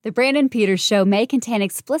The Brandon Peters Show may contain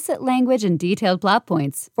explicit language and detailed plot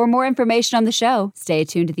points. For more information on the show, stay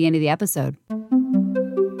tuned to the end of the episode.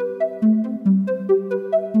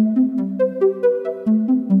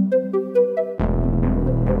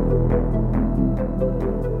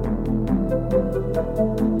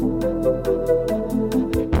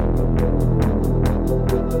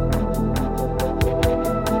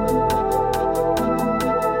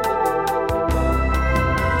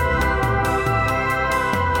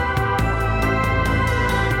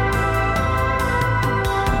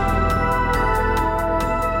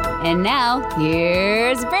 And now,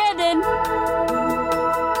 here's Brandon.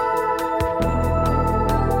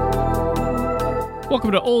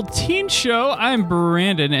 Welcome to Old Teen Show. I'm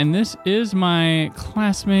Brandon, and this is my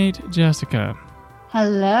classmate, Jessica.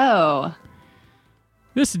 Hello.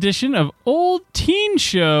 This edition of Old Teen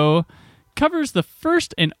Show covers the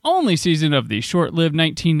first and only season of the short-lived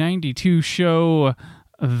 1992 show,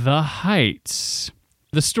 The Heights.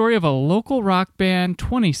 The story of a local rock band,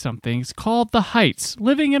 20-somethings, called The Heights,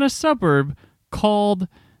 living in a suburb called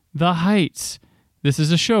The Heights. This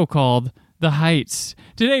is a show called The Heights.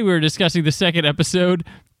 Today we're discussing the second episode,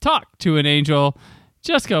 Talk to an Angel.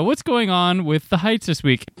 Jessica, what's going on with The Heights this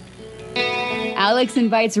week? Alex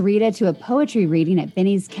invites Rita to a poetry reading at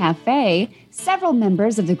Benny's Cafe. Several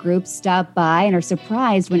members of the group stop by and are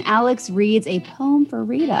surprised when Alex reads a poem for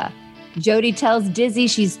Rita. Jody tells Dizzy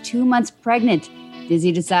she's 2 months pregnant.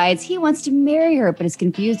 Dizzy decides he wants to marry her, but is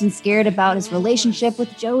confused and scared about his relationship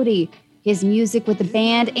with Jody, his music with the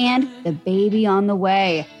band, and the baby on the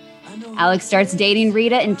way. Alex starts dating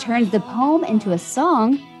Rita and turns the poem into a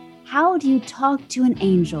song. How do you talk to an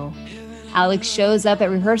angel? Alex shows up at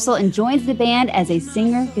rehearsal and joins the band as a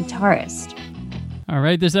singer-guitarist. All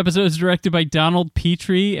right, this episode is directed by Donald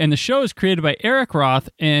Petrie, and the show is created by Eric Roth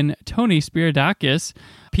and Tony Spiridakis.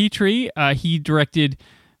 Petrie, he directed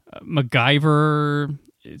MacGyver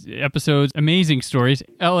episodes, amazing stories,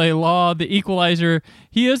 L.A. Law, The Equalizer.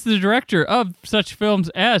 He is the director of such films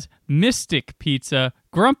as Mystic Pizza,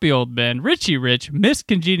 Grumpy Old Men, Richie Rich, Miss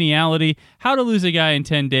Congeniality, How to Lose a Guy in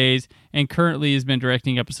 10 Days, and currently has been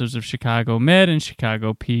directing episodes of Chicago Med and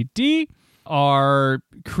Chicago PD. Are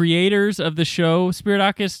creators of the show.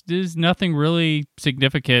 Spiridakis does nothing really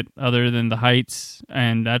significant other than The Heights,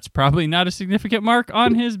 and that's probably not a significant mark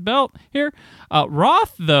on his belt here.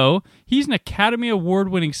 Roth, though, he's an Academy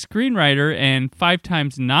Award-winning screenwriter and 5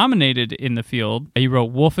 times nominated in the field. He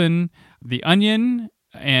wrote Wolfen, The Onion,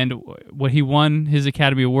 and what he won his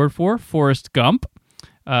Academy Award for, Forrest Gump.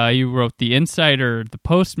 He wrote The Insider, The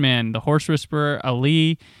Postman, The Horse Whisperer,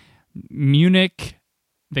 Ali, Munich,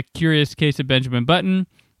 The Curious Case of Benjamin Button,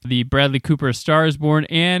 the Bradley Cooper A Star is Born,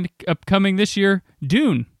 and upcoming this year,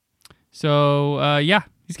 Dune. So, yeah,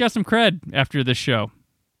 he's got some cred after this show.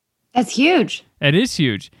 That's huge. It is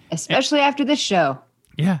huge. Especially after this show.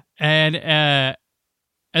 Yeah, and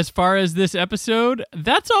as far as this episode,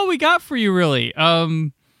 that's all we got for you, really.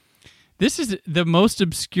 This is the most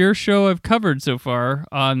obscure show I've covered so far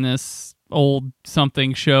on this old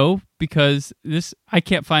something show, because I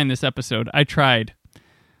can't find this episode. I tried.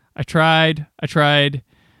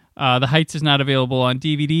 The Heights is not available on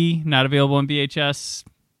DVD, not available on VHS.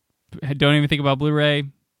 Don't even think about Blu-ray.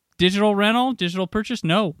 Digital rental, digital purchase,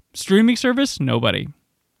 no. Streaming service, nobody.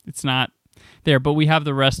 It's not there, but we have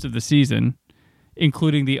the rest of the season,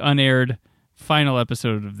 including the unaired final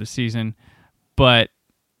episode of the season, but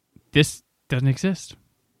this doesn't exist.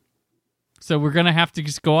 So we're going to have to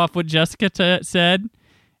just go off what Jessica said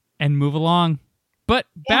and move along. But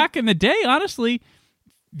back in the day, honestly,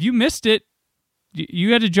 if you missed it,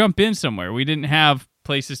 you had to jump in somewhere. We didn't have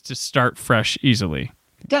places to start fresh easily.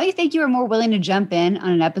 Don't you think you were more willing to jump in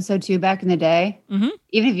on an episode 2 back in the day? Mm-hmm.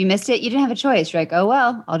 Even if you missed it, you didn't have a choice. You're like, oh,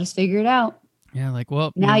 well, I'll just figure it out. Yeah, like,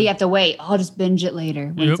 well... Now you have to wait. I'll just binge it later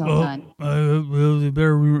when it's all done. Well,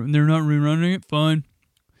 they're not rerunning it, fine.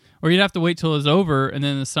 Or you'd have to wait till it's over, and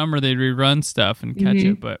then in the summer they'd rerun stuff and catch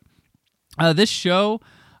it. But this show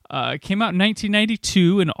came out in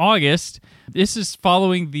 1992 in August. This is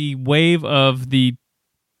following the wave of the,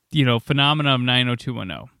 phenomenon of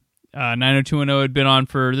 90210. 90210 had been on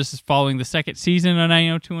this is following the second season of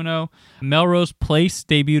 90210. Melrose Place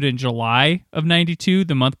debuted in July of 92,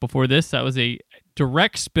 the month before this. That was a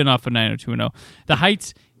direct spinoff of 90210. The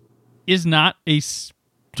Heights is not a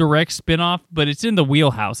direct spinoff, but it's in the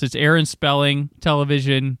wheelhouse. It's Aaron Spelling,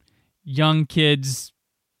 television, young kids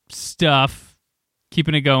stuff,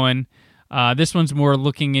 keeping it going. This one's more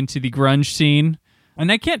looking into the grunge scene. And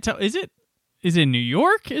I can't tell, is it New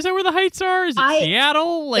York? Is that where the Heights are? Is it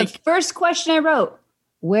Seattle? The first question I wrote,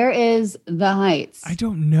 where is the Heights? I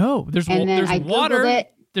don't know. There's water.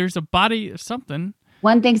 It. There's a body of something.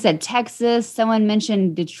 One thing said Texas. Someone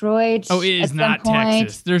mentioned Detroit. Oh, it is not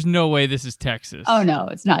Texas. There's no way this is Texas. Oh, no,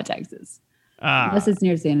 it's not Texas. Unless it's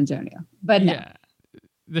near San Antonio. But no. Yeah.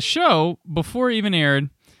 The show, before it even aired,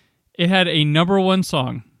 it had a number one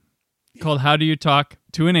song called How Do You Talk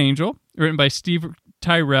to an Angel, written by Steve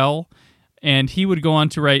Tyrell. And he would go on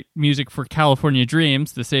to write music for California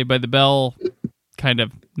Dreams, the Saved by the Bell kind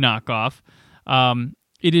of knockoff.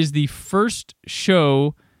 It is the first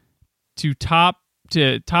show to top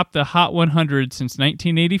the Hot 100 since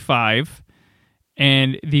 1985,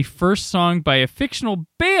 and the first song by a fictional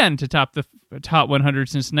band to top the Hot 100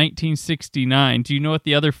 since 1969. Do you know what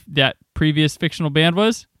that previous fictional band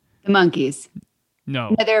was? The Monkees.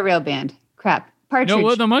 No, they're a real band. Crap. Partridge. No,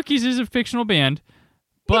 well, the Monkees is a fictional band,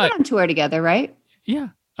 but they went on tour together, right? Yeah.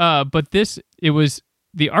 But it was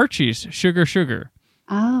the Archies, Sugar Sugar.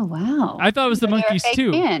 Oh, wow. I thought it was the Monkees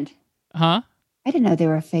too. Band. Huh? I didn't know they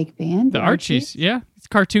were a fake band. The Archies, yeah. It's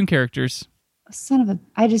cartoon characters.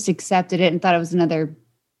 I just accepted it and thought it was another.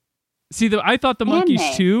 See, I thought the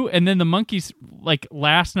Monkees too, and then the Monkees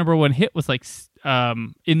last number one hit was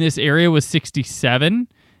in this area was 67,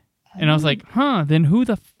 and I was like, then who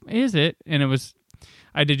is it? And it was,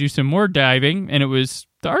 I had to do some more diving, and it was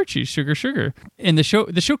the Archies, Sugar Sugar. And the show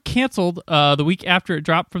canceled the week after it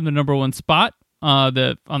dropped from the number one spot on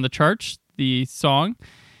the charts, the song.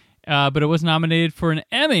 But it was nominated for an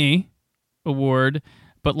Emmy Award,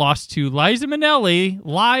 but lost to Liza Minnelli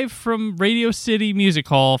live from Radio City Music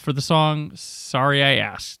Hall for the song Sorry I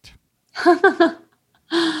Asked. Oh,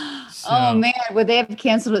 man. Would they have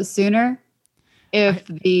canceled it sooner if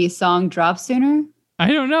the song dropped sooner?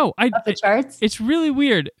 I don't know. Off the charts? It's really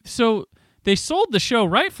weird. So they sold the show,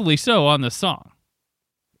 rightfully so, on the song.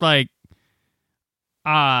 I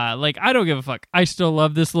don't give a fuck. I still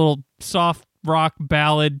love this little soft rock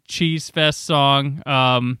ballad cheese fest song.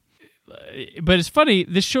 But it's funny,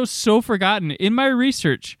 this show's so forgotten. In my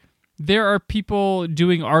research, there are people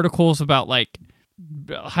doing articles about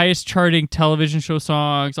highest charting television show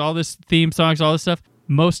songs, all this theme songs, all this stuff.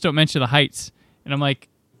 Most don't mention the Heights. And I'm like,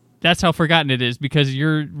 that's how forgotten it is, because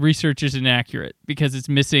your research is inaccurate, because it's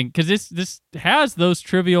missing, because this has those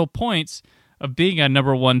trivial points of being a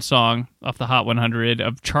number one song off the Hot 100,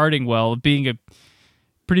 of charting well, of being a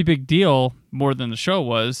pretty big deal, more than the show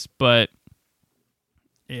was, but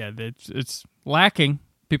yeah, it's lacking.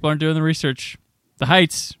 People aren't doing the research. The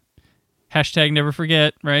Heights, hashtag never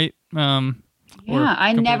forget, right? I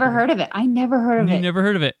never heard of it. You never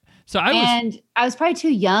heard of it. So I was probably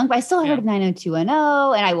too young, but I still heard of 90210,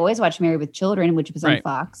 and I always watched Married with Children, which was on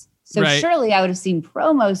Fox. So surely I would have seen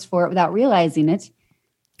promos for it without realizing it.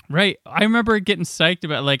 Right. I remember getting psyched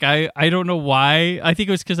about I don't know why. I think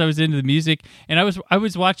it was because I was into the music, and I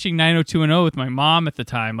was watching 90210 with my mom at the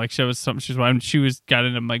time. She was something she got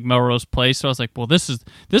into Melrose Place, so I was like, well, this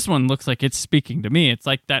one looks like it's speaking to me. It's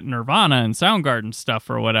like that Nirvana and Soundgarden stuff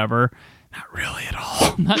or whatever. Not really at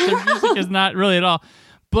all. Their music is not really at all.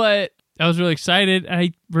 But I was really excited.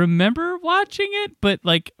 I remember watching it, but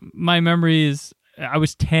my memory is I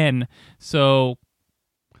was 10, so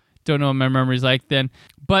don't know what my memory's like then.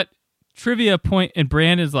 But trivia point in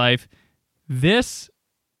Brandon's life, this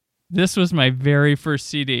was my very first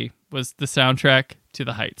CD, was the soundtrack to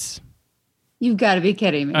The Heights. You've got to be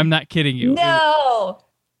kidding me. I'm not kidding you. No!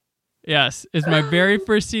 Yes, it's my very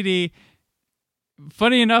first CD.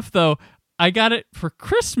 Funny enough, though, I got it for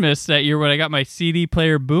Christmas that year when I got my CD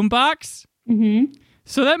player boombox. Mm-hmm.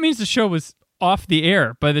 So that means the show was off the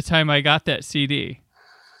air by the time I got that CD.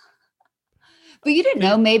 But you didn't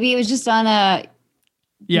know. Maybe it was just on a...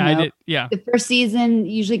 Yeah, I did. Yeah. The first season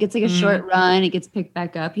usually gets a short run. It gets picked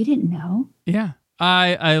back up. You didn't know. Yeah.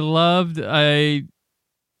 I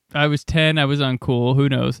was 10. I was uncool. Who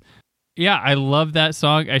knows? Yeah, I love that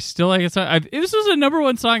song. I still like it. This was a number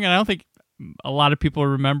one song, and I don't think a lot of people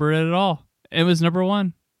remember it at all. It was number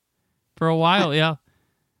one for a while. Yeah.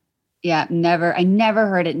 Yeah. I never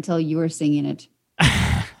heard it until you were singing it.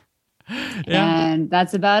 And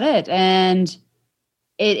that's about it. And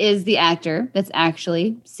it is the actor that's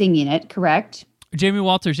actually singing it, correct? Jamie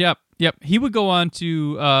Walters, yep. He would go on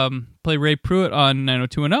to play Ray Pruitt on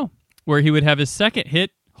 90210, where he would have his second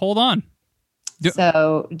hit, Hold On.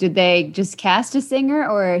 So did they just cast a singer,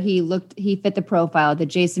 or he fit the profile, the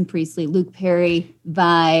Jason Priestley, Luke Perry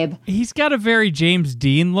vibe? He's got a very James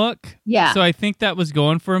Dean look. Yeah. So I think that was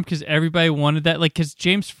going for him because everybody wanted that. Because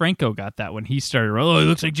James Franco got that when he started. Oh, he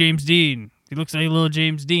looks like James Dean. He looks like a little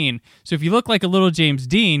James Dean. So if you look like a little James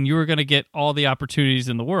Dean, you were going to get all the opportunities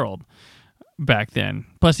in the world back then.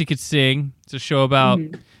 Plus he could sing. It's a show about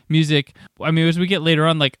music. I mean, as we get later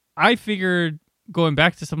on, I figured going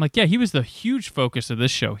back to something like, yeah, he was the huge focus of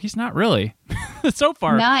this show. He's not really so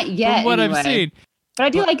far. Not yet, from what anyway. I've seen. But I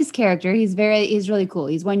do like his character. He's really cool.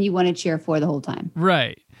 He's one you want to cheer for the whole time.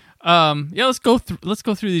 Right. Let's go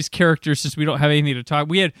through these characters since we don't have anything to talk.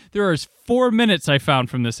 There are 4 minutes I found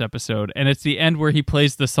from this episode, and it's the end where he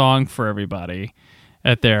plays the song for everybody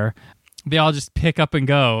they all just pick up and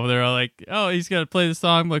go. They're all like, oh, he's got to play the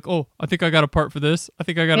song. I'm like, oh, I think I got a part for this. I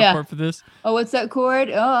think I got a part for this. Oh, what's that chord?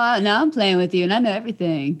 Oh, now I'm playing with you, and I know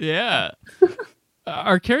everything. Yeah.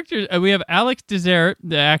 Our characters, we have Alex Desert,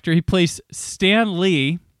 the actor. He plays Stan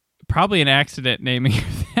Lee. Probably an accident naming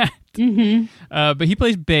that. Mm-hmm. But he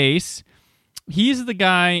plays bass. He's the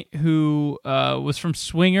guy who was from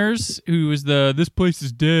Swingers, who was this place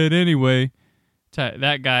is dead anyway.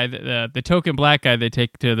 That guy, the token black guy they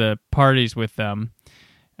take to the parties with them.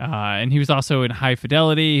 And he was also in High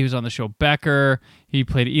Fidelity. He was on the show Becker. He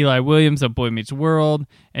played Eli Williams on Boy Meets World.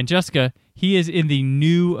 And Jessica, he is in the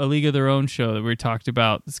new A League of Their Own show that we talked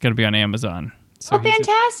about. It's going to be on Amazon. So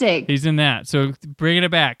fantastic. He's in that. So bringing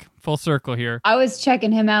it back, full circle here. I was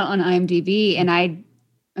checking him out on IMDb, and I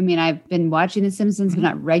mean, I've been watching The Simpsons, but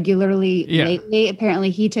not regularly lately. Apparently,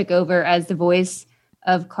 he took over as the voice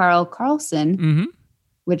of Carl Carlson,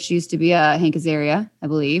 which used to be Hank Azaria, I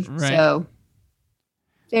believe. Right. So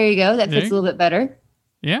there you go. That fits a little bit better.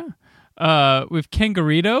 Yeah. With Ken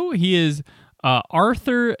Garrido, he is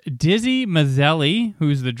Arthur Dizzy Mazzelli,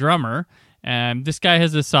 who's the drummer. This guy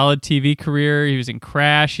has a solid TV career. He was in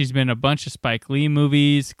Crash. He's been in a bunch of Spike Lee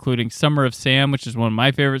movies, including Summer of Sam, which is one of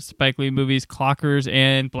my favorite Spike Lee movies, Clockers,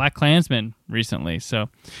 and Black Klansman recently. So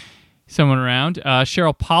someone around.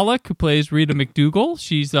 Cheryl Pollack, who plays Rita McDougal.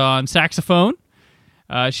 She's on saxophone.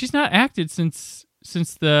 She's not acted since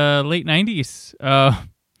the late 90s.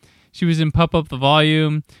 She was in Pump Up the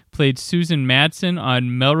Volume, played Susan Madsen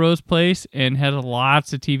on Melrose Place, and had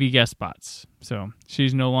lots of TV guest spots. So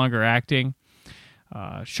she's no longer acting.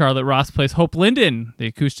 Charlotte Ross plays Hope Linden, the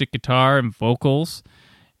acoustic guitar and vocals.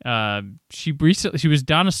 She was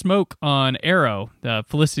Donna Smoke on Arrow, the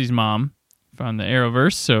Felicity's mom from the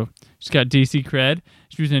Arrowverse. So she's got DC cred.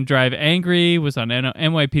 She was in Drive Angry, was on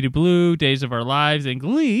NYPD Blue, Days of Our Lives, and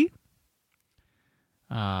Glee.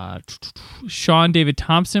 Sean David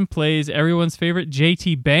Thompson plays everyone's favorite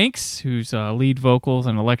JT Banks, who's lead vocals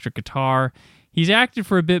and electric guitar. He's acted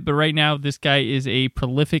for a bit, but right now this guy is a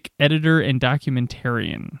prolific editor and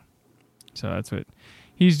documentarian. So that's what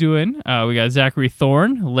he's doing. We got Zachary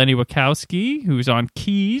Thorne, Lenny Wachowski, who's on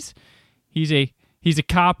keys. He's a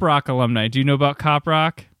Cop Rock alumni. Do you know about Cop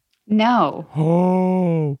Rock? No.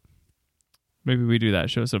 Oh. Maybe we do that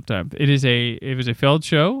show sometime. It was a failed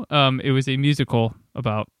show. It was a musical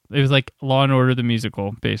it was like Law and Order the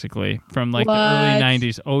musical, basically, from like the early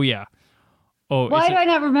 90s. Oh yeah. Oh, why do I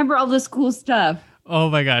not remember all this cool stuff? Oh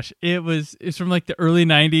my gosh. It's from like the early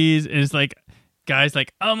 90s, and it's like guys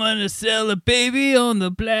like, I'm gonna sell a baby on the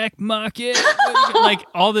black market. Like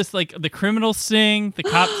all this, like the criminals sing, the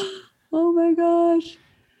cops. Oh my gosh.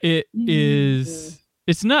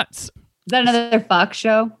 It's nuts. Is that another Fox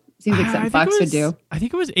show? Seems like something Fox would do. I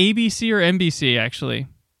think it was ABC or NBC, actually.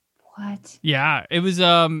 What? Yeah, it was,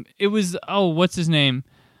 what's his name?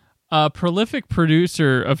 A prolific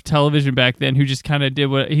producer of television back then who just kind of did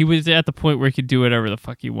he was at the point where he could do whatever the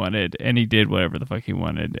fuck he wanted, and he did whatever the fuck he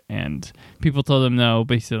wanted, and people told him no,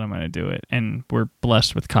 but he said, I'm going to do it, and we're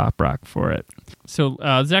blessed with Cop Rock for it. So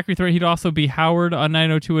Zachary Thorne, he'd also be Howard on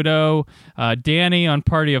 90210, Danny on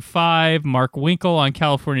Party of Five, Mark Winkle on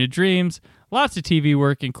California Dreams, lots of TV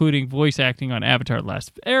work, including voice acting on Avatar: The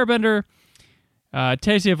Last Airbender.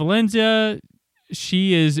 Tasia Valencia,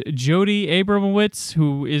 she is Jody Abramowitz,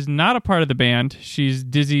 who is not a part of the band. She's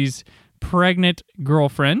Dizzy's pregnant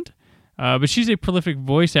girlfriend, but she's a prolific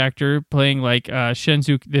voice actor, playing like the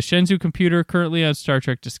Shenzhou computer currently on Star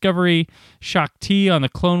Trek Discovery, Shaak Ti on the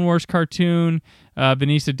Clone Wars cartoon,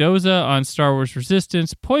 Vanessa Doza on Star Wars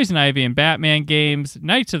Resistance, Poison Ivy in Batman games,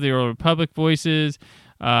 Knights of the Old Republic voices,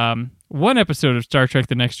 one episode of Star Trek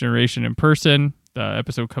The Next Generation in person, the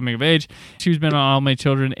episode Coming of Age. She's been on All My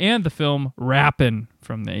Children and the film Rappin'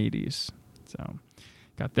 from the 80s. So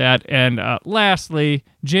got that. And lastly,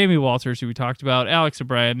 Jamie Walters, who we talked about, Alex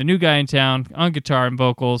O'Brien, the new guy in town on guitar and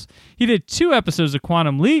vocals. He did 2 episodes of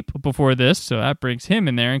Quantum Leap before this, so that brings him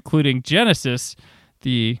in there, including Genesis,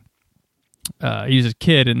 he was a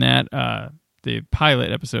kid in that, the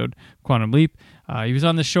pilot episode, Quantum Leap. He was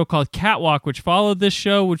on this show called Catwalk, which followed this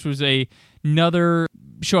show, which was another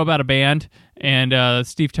show about a band. And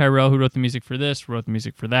Steve Tyrell, who wrote the music for this, wrote the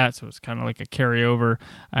music for that. So it's kind of like a carryover.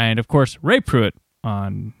 And, of course, Ray Pruitt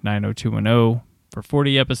on 90210 for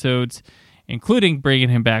 40 episodes, including bringing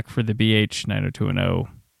him back for the BH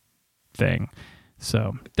 90210 thing.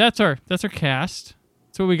 So that's our cast.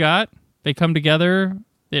 That's what we got. They come together.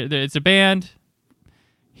 It's a band.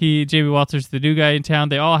 Jamie Walters, the new guy in town.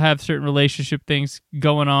 They all have certain relationship things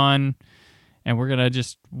going on, and we're gonna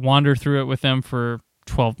just wander through it with them for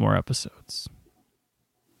 12 more episodes.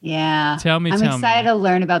 Yeah. I'm excited to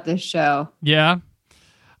learn about this show. Yeah.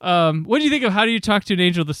 What do you think of How Do You Talk to an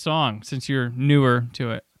Angel, the song, since you're newer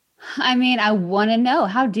to it? I mean, I want to know,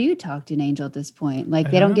 how do you talk to an angel at this point?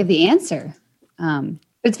 Like, they don't give the answer.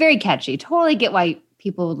 It's very catchy. Totally get why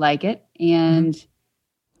people would like it. And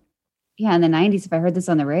yeah, in the 90s, if I heard this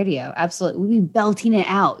on the radio, absolutely, we'd be belting it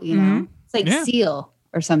out, you know? It's like Seal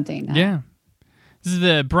or something. Yeah. This is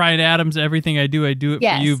the Bryan Adams, Everything I Do it for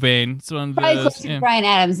you, vein. It's one of probably those, close to Bryan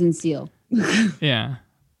Adams and Seal. Yeah.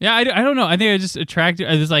 Yeah, I don't know. I think I just attracted,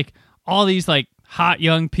 there's like all these like hot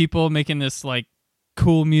young people making this like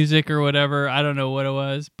cool music or whatever. I don't know what it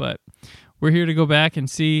was, but we're here to go back and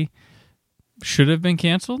see. Should have been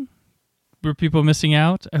canceled? Were people missing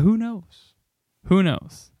out? Who knows? Who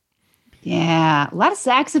knows? Yeah, a lot of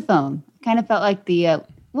saxophone. Kind of felt like the,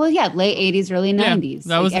 late 80s, early 90s.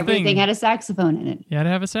 That was the everything thing. had a saxophone in it. You had to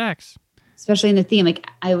have a sax. Especially in the theme. Like,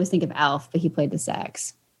 I always think of Alf, but he played the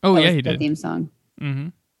sax. Oh, That yeah, was he the did. theme song. Mm-hmm.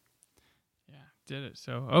 Did it.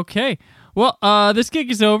 So, okay. Well, this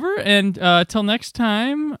gig is over, and until next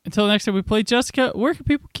time we play, Jessica, where can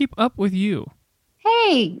people keep up with you?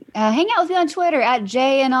 Hey, hang out with me on Twitter at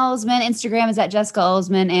J&. Alsman. Instagram is at Jessica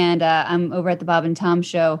Alsman, and I'm over at the Bob and Tom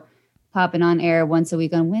Show, popping on air once a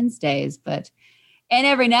week on Wednesdays. And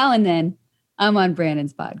every now and then, I'm on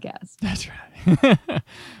Brandon's podcast. That's right.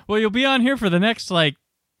 Well, you'll be on here for the next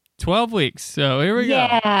 12 weeks. So here we go.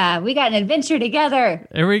 Yeah, we got an adventure together.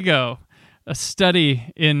 There we go. A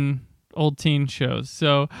study in old teen shows.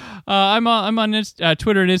 So I'm on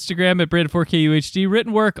Twitter and Instagram at Brandon4KUHD.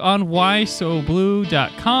 Written work on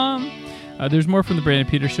whysoblue.com. There's more from the Brandon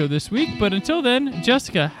Peters Show this week. But until then,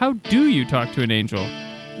 Jessica, how do you talk to an angel?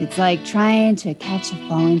 It's like trying to catch a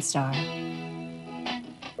falling star.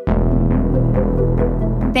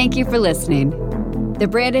 Thank you for listening. The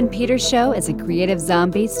Brandon Peters Show is a Creative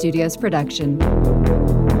Zombie Studios production.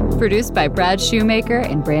 Produced by Brad Shoemaker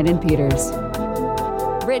and Brandon Peters.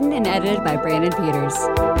 Written and edited by Brandon Peters.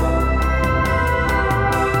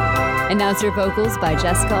 Announcer vocals by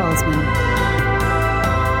Jessica Alsman.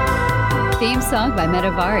 Theme song by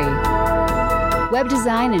Metavari. Web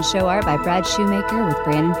design and show art by Brad Shoemaker with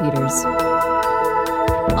Brandon Peters.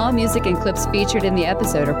 All music and clips featured in the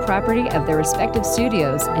episode are property of their respective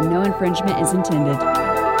studios, and no infringement is intended.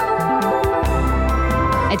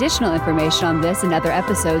 Additional information on this and other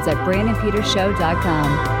episodes at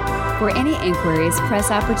BrandonPetersShow.com. For any inquiries, press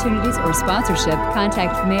opportunities, or sponsorship,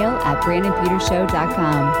 contact mail at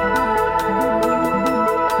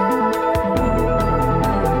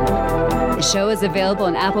BrandonPetersShow.com. The show is available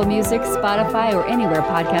on Apple Music, Spotify, or anywhere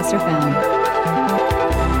podcasts are found.